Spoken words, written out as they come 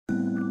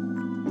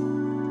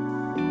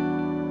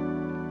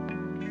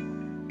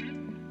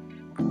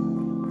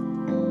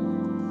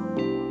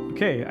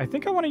Okay, I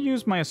think I want to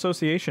use my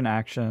association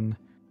action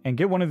and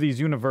get one of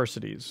these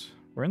universities.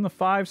 We're in the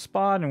 5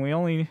 spot and we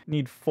only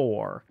need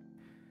 4.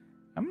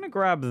 I'm going to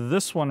grab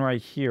this one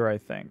right here, I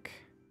think.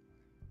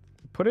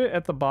 Put it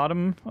at the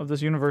bottom of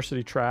this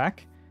university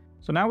track.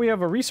 So now we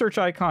have a research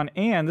icon,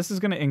 and this is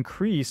going to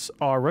increase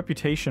our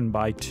reputation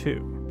by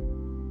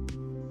 2.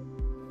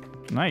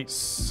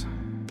 Nice.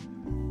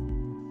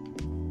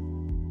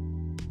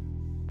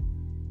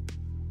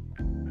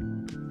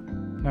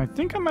 Now I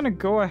think I'm going to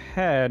go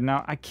ahead.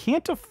 Now I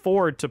can't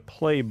afford to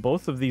play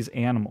both of these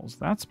animals.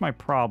 That's my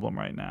problem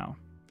right now.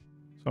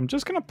 So I'm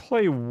just going to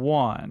play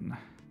one.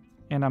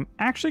 And I'm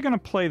actually going to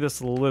play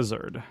this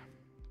lizard.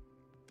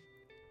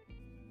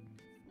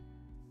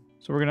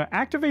 So we're going to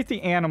activate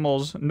the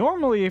animals.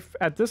 Normally, if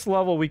at this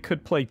level, we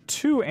could play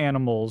 2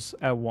 animals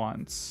at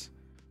once.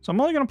 So I'm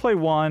only going to play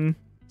one.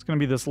 It's going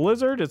to be this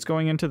lizard. It's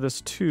going into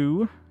this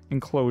 2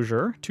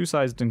 enclosure,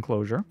 2-sized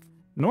enclosure.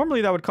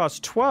 Normally, that would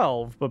cost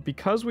 12, but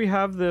because we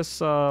have this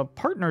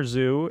partner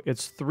zoo,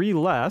 it's 3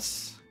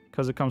 less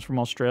because it comes from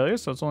Australia,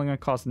 so it's only going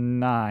to cost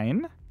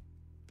 9.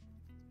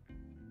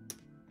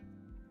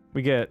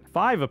 We get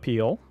 5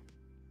 appeal.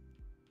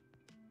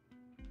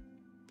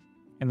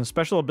 And the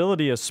special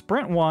ability is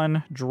sprint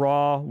 1,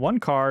 draw 1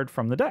 card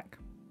from the deck.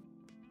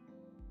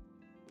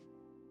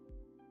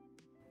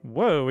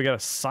 Whoa, we got a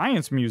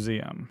science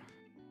museum.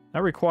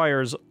 That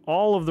requires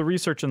all of the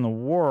research in the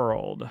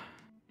world.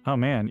 Oh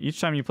man,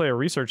 each time you play a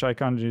research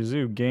icon to the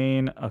zoo,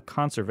 gain a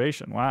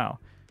conservation. Wow.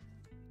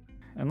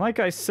 And like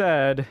I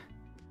said,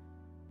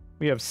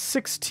 we have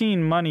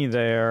 16 money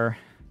there.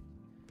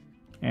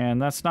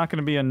 And that's not going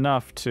to be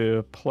enough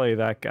to play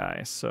that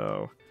guy,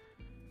 so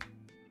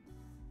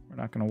we're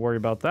not going to worry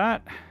about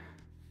that.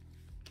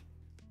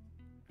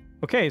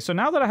 Okay, so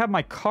now that I have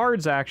my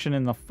cards action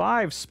in the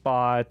 5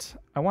 spot,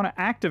 I want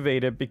to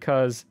activate it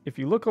because if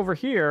you look over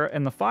here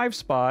in the 5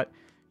 spot,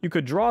 you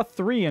could draw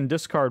 3 and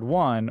discard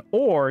 1,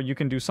 or you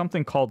can do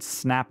something called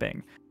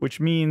snapping,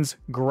 which means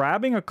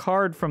grabbing a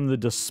card from the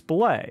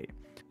display.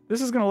 This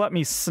is going to let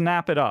me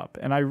snap it up,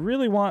 and I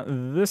really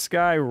want this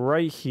guy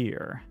right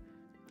here.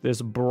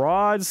 This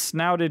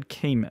broad-snouted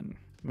caiman.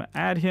 I'm going to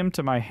add him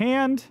to my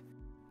hand,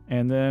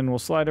 and then we'll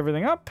slide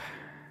everything up.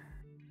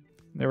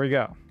 There we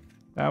go.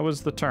 That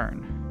was the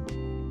turn.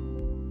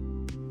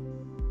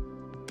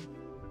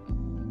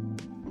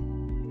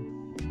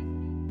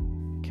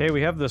 Okay,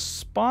 we have the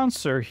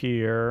sponsor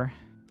here.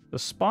 The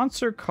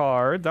sponsor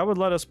card, that would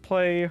let us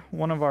play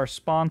one of our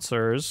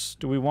sponsors.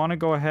 Do we want to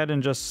go ahead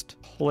and just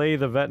play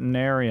the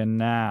veterinarian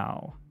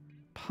now?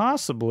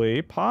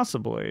 Possibly,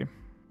 possibly.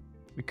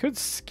 We could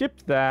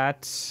skip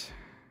that.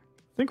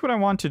 I think what I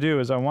want to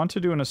do is I want to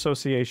do an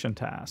association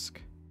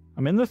task.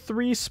 I'm in the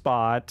 3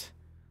 spot,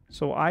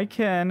 so I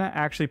can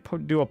actually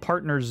do a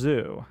partner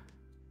zoo.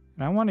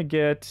 And I want to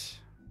get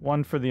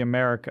one for the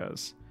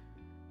Americas.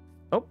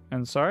 Oh,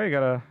 and sorry, I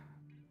gotta...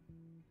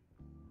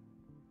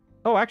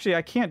 Oh, actually,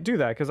 I can't do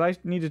that because I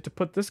needed to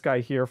put this guy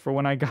here for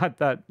when I got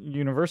that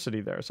university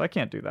there, so I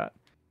can't do that.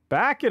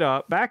 Back it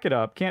up,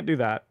 can't do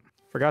that.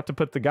 Forgot to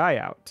put the guy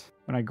out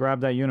when I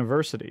grabbed that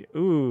university.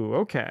 Ooh,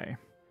 okay.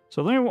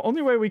 So the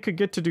only way we could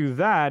get to do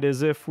that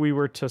is if we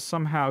were to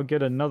somehow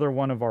get another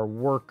one of our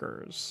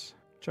workers,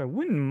 which I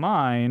wouldn't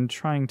mind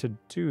trying to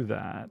do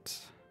that.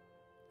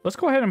 Let's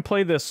go ahead and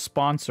play this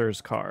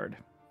sponsors card.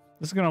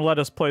 This is going to let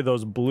us play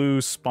those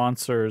blue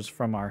sponsors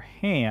from our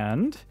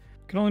hand.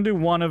 Can only do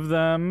one of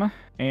them,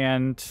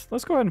 and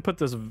let's go ahead and put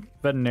this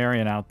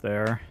veterinarian out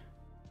there.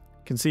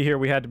 You can see here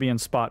we had to be in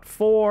spot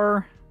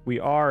 4. We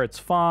are, it's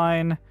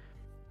fine.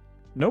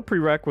 No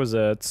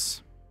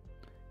prerequisites.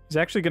 He's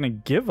actually going to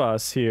give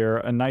us here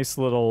a nice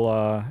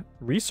little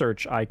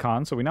research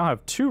icon. So we now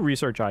have 2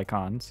 research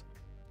icons.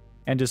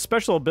 And his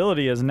special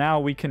ability is now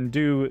we can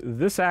do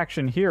this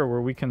action here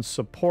where we can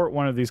support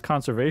one of these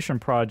conservation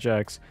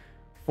projects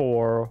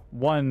for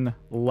 1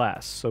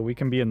 less. So we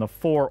can be in the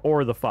 4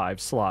 or the 5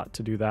 slot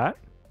to do that.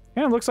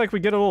 And it looks like we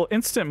get a little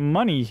instant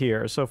money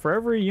here. So for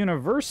every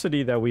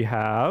university that we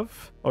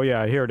have... Oh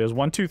yeah, here it is.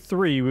 1, 2,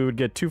 3, we would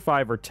get 2,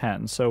 5, or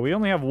 10. So we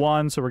only have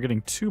 1, so we're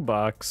getting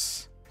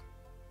 $2.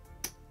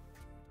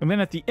 And then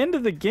at the end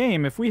of the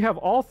game, if we have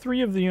all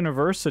 3 of the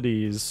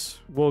universities,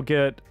 we'll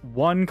get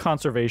 1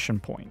 conservation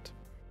point.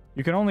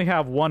 You can only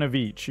have 1 of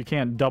each. You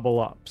can't double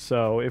up.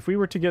 So if we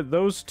were to get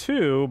those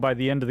 2 by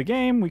the end of the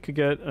game, we could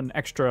get an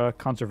extra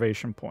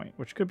conservation point,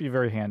 which could be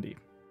very handy.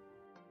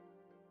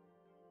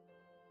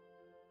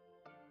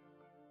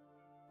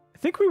 I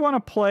think we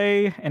want to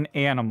play an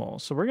animal.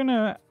 So we're going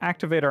to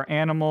activate our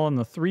animal in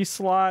the 3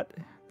 slot.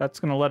 That's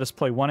going to let us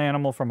play 1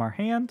 animal from our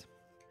hand.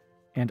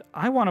 And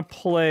I want to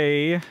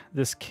play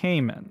this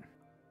caiman.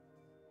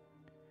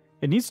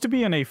 It needs to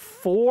be in a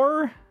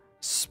 4-space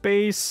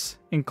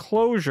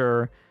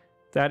enclosure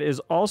that is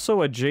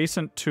also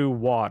adjacent to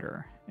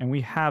water. And we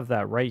have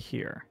that right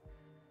here.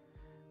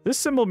 This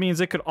symbol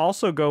means it could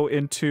also go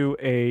into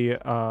a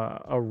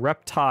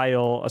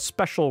reptile, a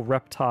special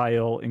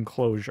reptile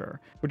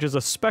enclosure, which is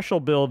a special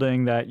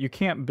building that you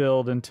can't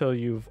build until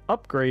you've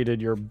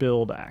upgraded your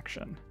build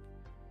action.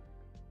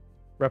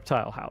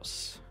 Reptile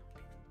house.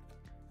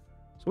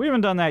 So we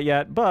haven't done that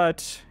yet,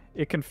 but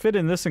it can fit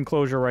in this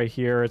enclosure right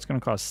here. It's going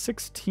to cost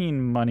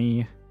 16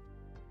 money.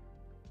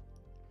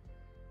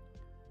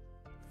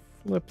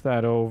 Flip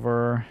that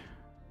over.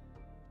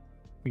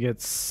 We get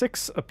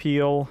 6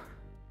 appeal.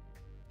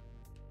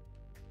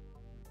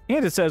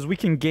 And it says we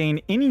can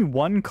gain any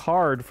one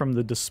card from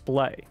the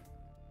display.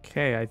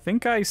 Okay, I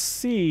think I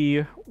see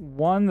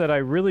one that I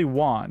really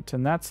want,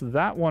 and that's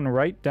that one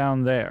right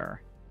down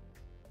there.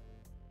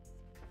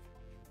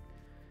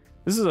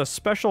 This is a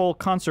special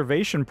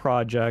conservation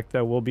project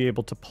that we'll be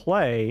able to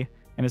play,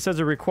 and it says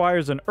it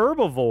requires an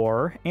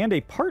herbivore and a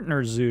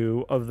partner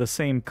zoo of the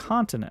same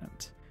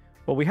continent.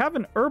 Well, we have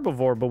an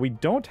herbivore, but we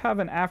don't have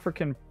an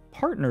African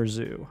partner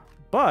zoo.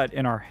 But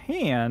in our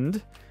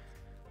hand,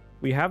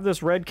 we have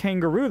this red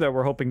kangaroo that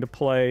we're hoping to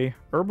play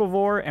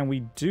herbivore, and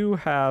we do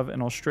have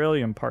an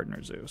Australian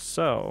partner zoo.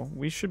 So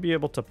we should be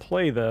able to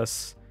play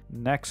this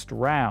next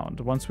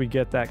round once we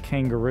get that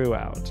kangaroo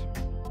out.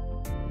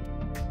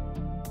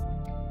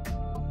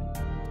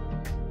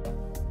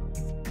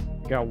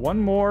 Got one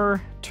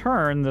more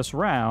turn this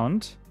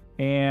round,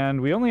 and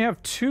we only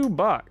have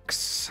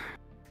 $2.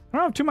 I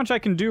don't have too much I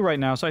can do right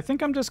now, so I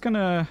think I'm just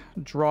gonna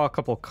draw a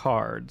couple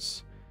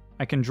cards.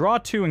 I can draw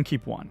 2 and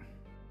keep 1.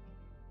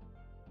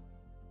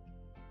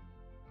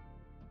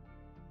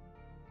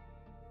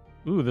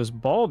 Ooh, this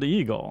bald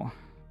eagle.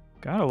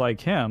 Gotta like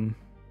him.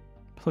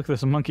 Look at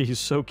this monkey, he's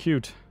so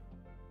cute.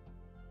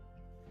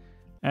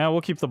 Yeah,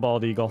 we'll keep the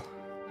bald eagle.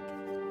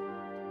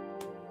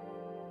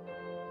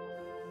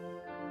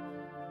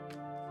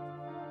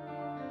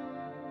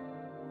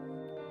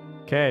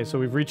 Okay, so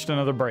we've reached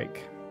another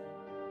break.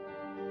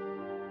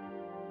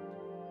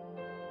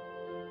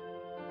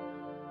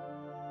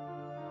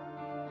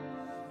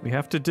 We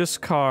have to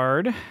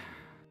discard.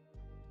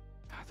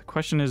 The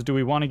question is, do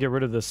we want to get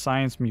rid of the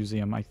science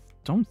museum? I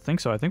don't think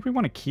so. I think we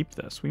want to keep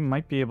this. We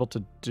might be able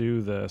to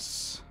do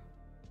this.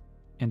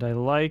 And I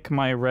like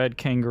my red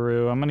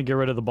kangaroo. I'm going to get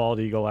rid of the bald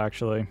eagle,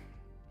 actually.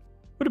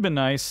 Would have been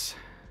nice.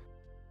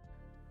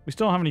 We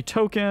still don't have any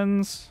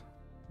tokens.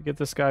 We get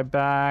this guy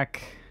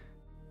back.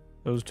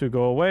 Those 2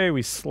 go away.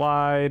 We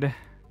slide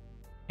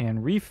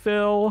and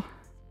refill.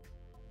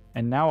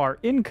 And now our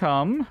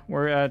income,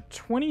 we're at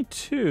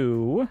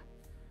 22,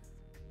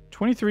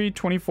 23,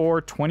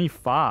 24,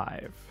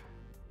 25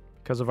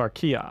 because of our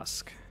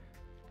kiosk.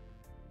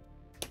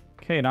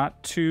 Okay,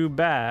 not too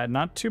bad.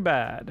 Not too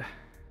bad.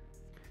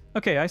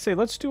 Okay, I say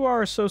let's do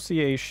our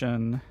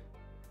association.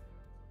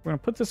 We're going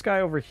to put this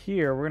guy over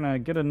here. We're going to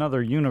get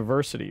another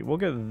university. We'll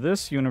get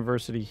this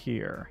university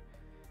here.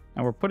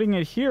 Now we're putting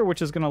it here,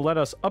 which is going to let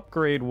us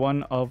upgrade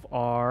one of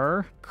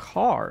our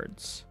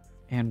cards.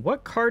 And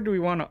what card do we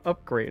want to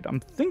upgrade?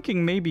 I'm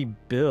thinking maybe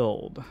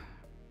build.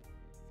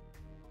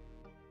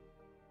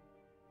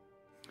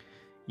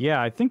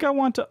 Yeah, I think I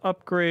want to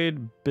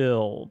upgrade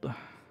build.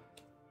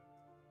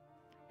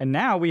 And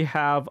now we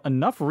have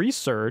enough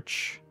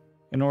research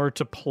in order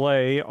to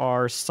play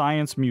our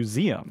science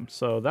museum.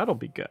 So that'll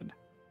be good.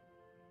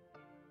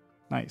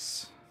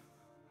 Nice.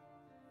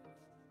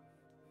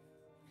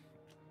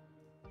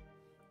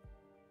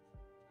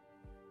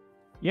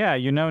 Yeah,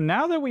 you know,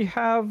 now that we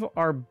have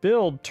our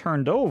build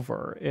turned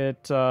over,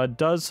 it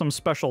does some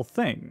special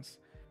things.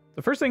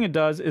 The first thing it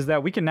does is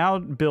that we can now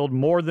build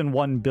more than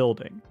one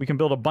building. We can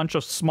build a bunch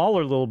of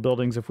smaller little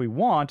buildings if we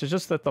want. It's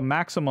just that the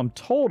maximum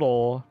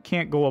total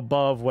can't go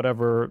above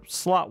whatever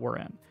slot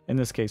we're in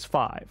this case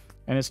 5.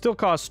 And it still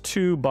costs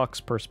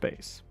 $2 per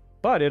space.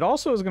 But it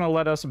also is going to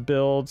let us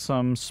build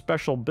some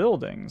special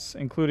buildings,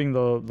 including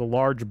the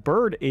large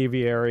bird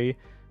aviary,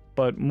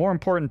 but more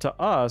important to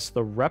us,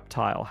 the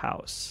reptile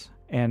house.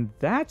 And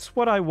that's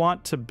what I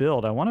want to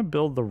build. I want to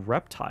build the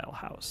reptile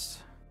house.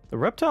 The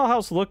reptile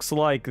house looks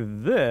like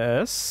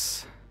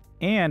this,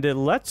 and it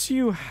lets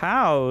you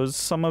house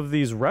some of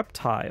these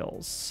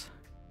reptiles.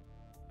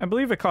 I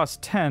believe it costs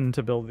 10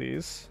 to build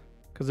these,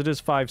 because it is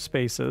 5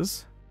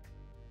 spaces.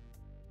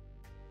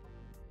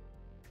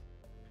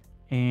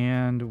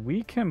 And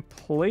we can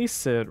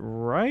place it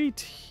right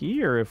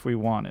here if we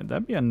wanted.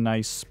 That'd be a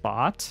nice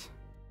spot.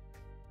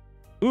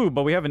 Ooh,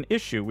 but we have an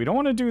issue. We don't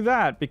want to do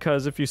that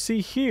because if you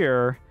see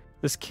here,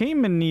 this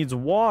caiman needs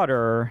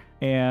water,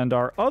 and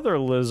our other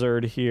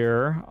lizard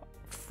here,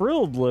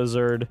 frilled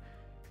lizard,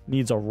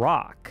 needs a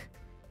rock.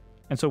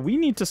 And so we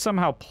need to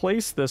somehow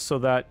place this so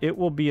that it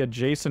will be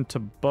adjacent to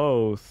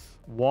both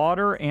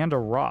water and a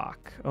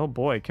rock. Oh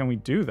boy, can we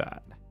do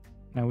that?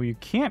 Now, you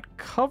can't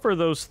cover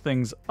those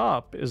things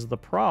up is the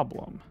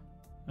problem.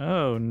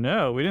 Oh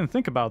no, we didn't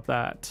think about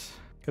that.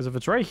 Because if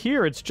it's right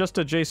here, it's just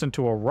adjacent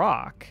to a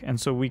rock. And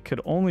so we could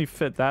only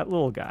fit that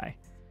little guy.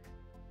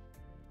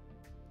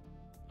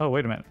 Oh,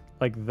 wait a minute.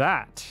 Like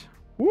that.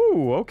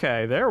 Woo,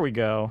 okay, there we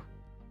go.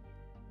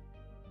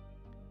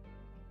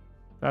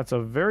 That's a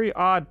very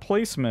odd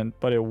placement,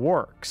 but it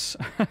works.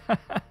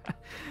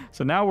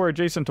 So now we're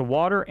adjacent to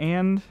water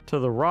and to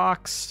the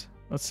rocks.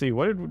 Let's see,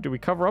 did we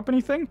cover up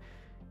anything?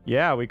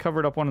 Yeah, we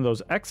covered up one of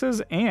those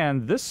X's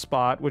and this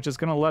spot, which is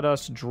going to let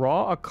us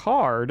draw a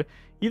card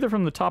either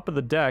from the top of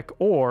the deck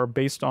or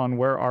based on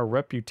where our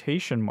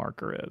reputation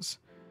marker is.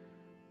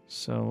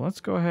 So let's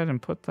go ahead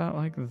and put that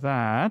like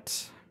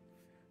that.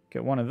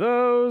 Get one of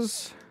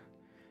those.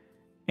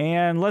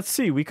 And let's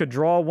see, we could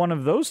draw one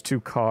of those 2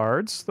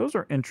 cards. Those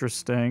are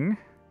interesting.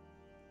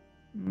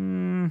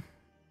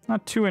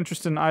 Not too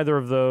interested in either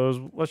of those.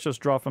 Let's just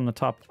draw from the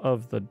top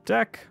of the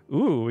deck.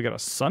 Ooh, we got a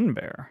sun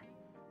bear.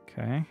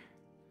 Okay.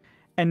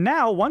 And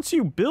now, once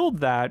you build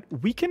that,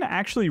 we can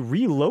actually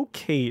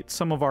relocate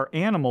some of our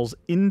animals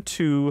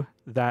into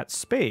that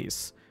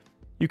space.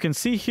 You can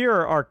see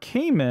here our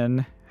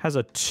caiman has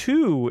a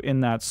 2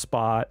 in that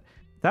spot.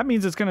 That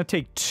means it's going to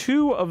take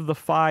 2 of the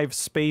 5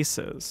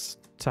 spaces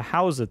to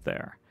house it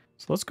there.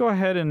 So let's go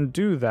ahead and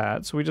do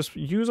that. So we just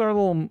use our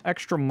little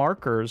extra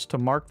markers to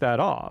mark that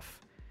off.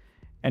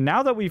 And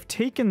now that we've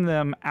taken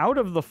them out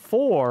of the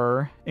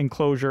 4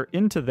 enclosure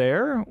into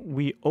there,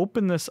 we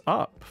open this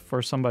up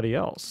for somebody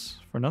else,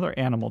 for another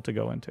animal to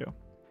go into.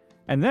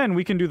 And then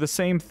we can do the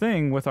same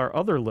thing with our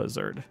other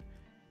lizard.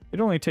 It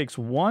only takes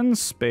 1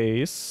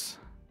 space,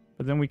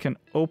 but then we can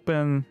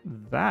open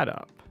that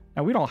up.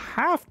 Now we don't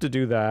have to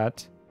do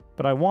that,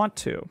 but I want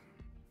to.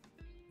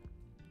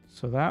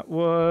 So that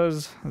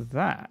was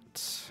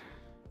that.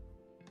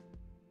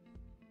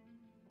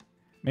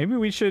 Maybe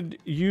we should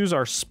use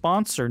our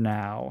sponsor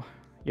now.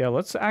 Yeah,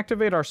 let's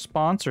activate our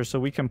sponsor so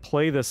we can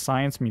play this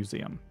science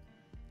museum.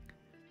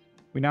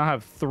 We now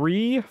have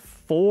 3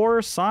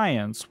 for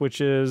science,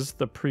 which is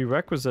the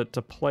prerequisite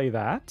to play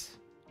that.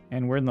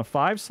 And we're in the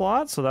 5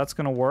 slot, so that's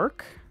going to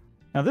work.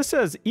 Now this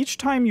says each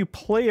time you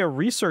play a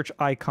research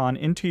icon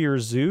into your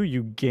zoo,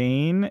 you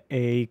gain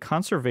a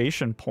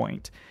conservation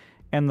point.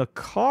 And the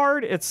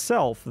card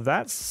itself,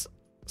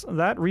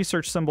 that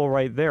research symbol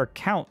right there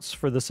counts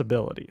for this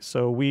ability.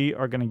 So we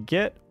are going to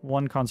get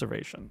 1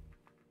 conservation.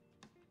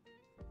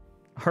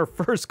 Our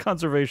first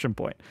conservation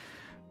point.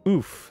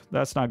 Oof,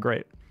 that's not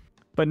great.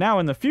 But now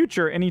in the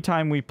future,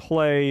 anytime we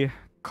play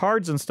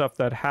cards and stuff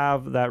that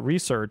have that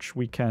research,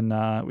 we can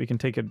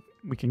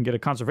get a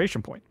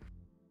conservation point.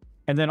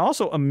 And then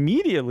also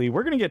immediately,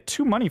 we're going to get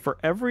 2 money for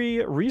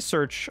every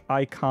research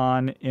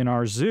icon in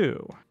our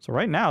zoo. So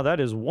right now, that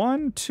is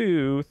 1,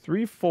 2,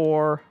 3,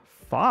 4,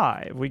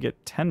 5. We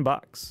get 10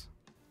 bucks.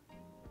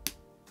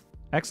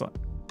 Excellent.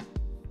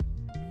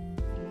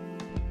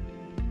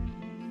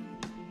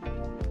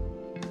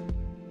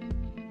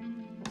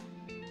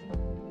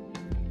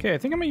 Okay, I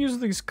think I'm going to use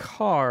these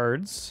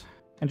cards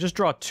and just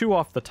draw 2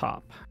 off the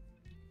top.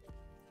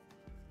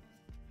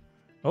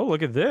 Oh,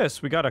 look at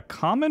this. We got a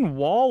common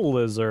wall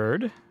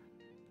lizard,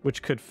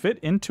 which could fit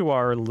into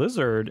our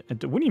lizard.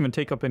 It wouldn't even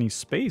take up any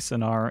space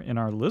in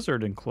our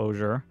lizard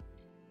enclosure.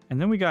 And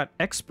then we got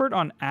expert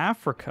on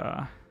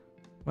Africa.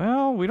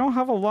 Well, we don't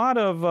have a lot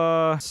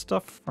of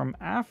stuff from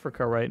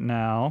Africa right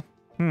now.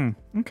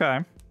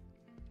 Okay.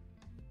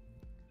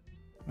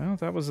 Well,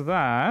 that was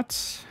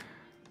that.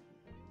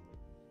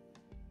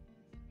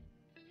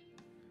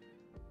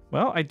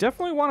 Well, I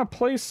definitely want to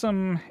play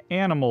some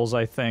animals,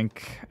 I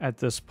think, at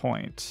this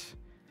point.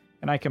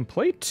 And I can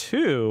play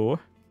 2,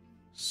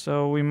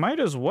 so we might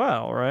as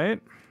well,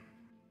 right?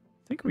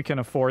 I think we can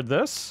afford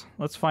this.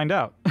 Let's find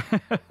out.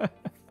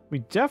 We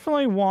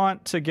definitely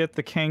want to get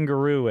the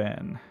kangaroo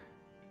in.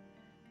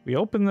 We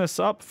open this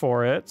up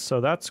for it,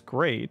 so that's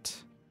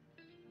great.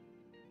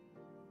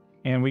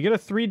 And we get a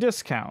 3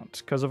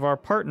 discount because of our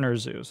partner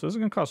zoo. So this is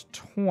going to cost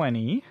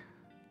 20.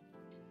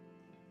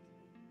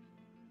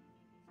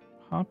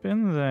 Hop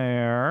in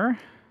there.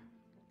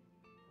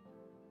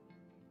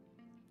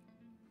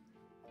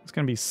 It's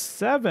going to be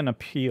 7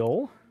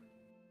 appeal.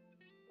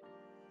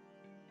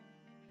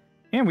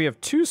 And we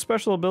have 2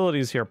 special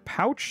abilities here.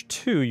 Pouch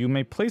 2. You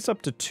may place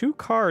up to 2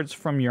 cards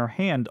from your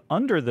hand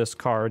under this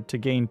card to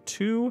gain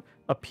 2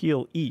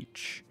 appeal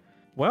each.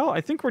 Well, I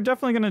think we're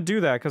definitely going to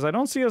do that because I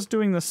don't see us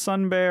doing the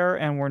sun bear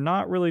and we're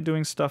not really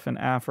doing stuff in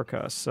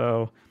Africa.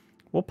 So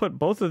we'll put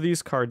both of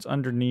these cards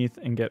underneath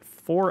and get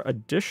 4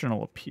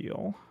 additional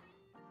appeal.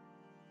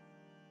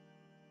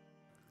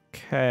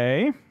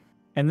 Okay.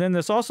 And then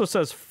this also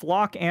says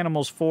flock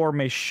animals 4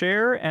 may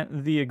share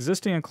the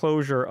existing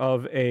enclosure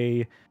of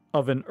an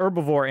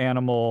herbivore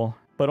animal,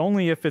 but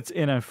only if it's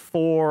in a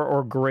 4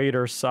 or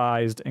greater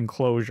sized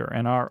enclosure.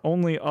 And our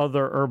only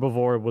other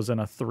herbivore was in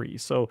a 3.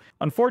 So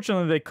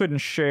unfortunately, they couldn't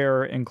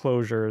share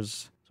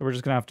enclosures. So we're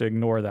just going to have to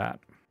ignore that.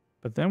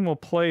 But then we'll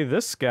play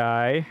this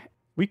guy.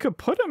 We could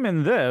put him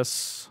in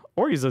this,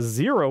 or he's a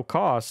 0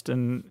 cost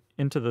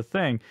into the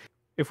thing.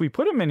 If we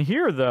put him in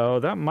here, though,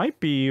 that might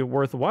be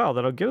worthwhile.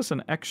 That'll get us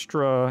an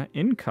extra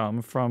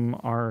income from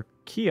our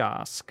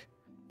kiosk.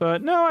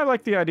 But no, I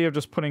like the idea of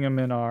just putting him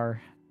in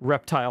our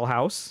reptile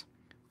house.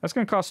 That's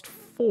going to cost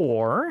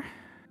 4.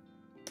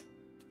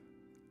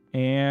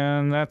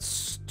 And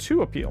that's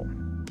 2 appeal.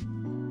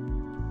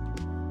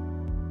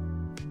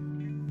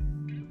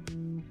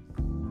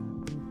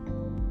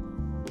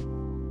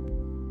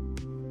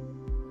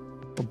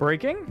 We're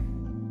breaking.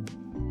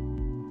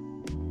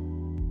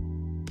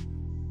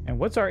 And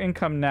what's our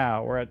income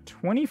now? We're at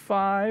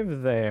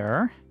 25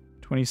 there.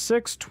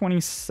 26,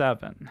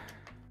 27.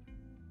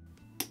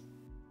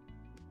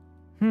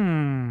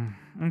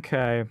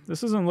 Okay,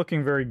 this isn't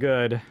looking very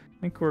good.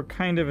 think we're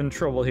kind of in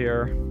trouble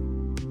here.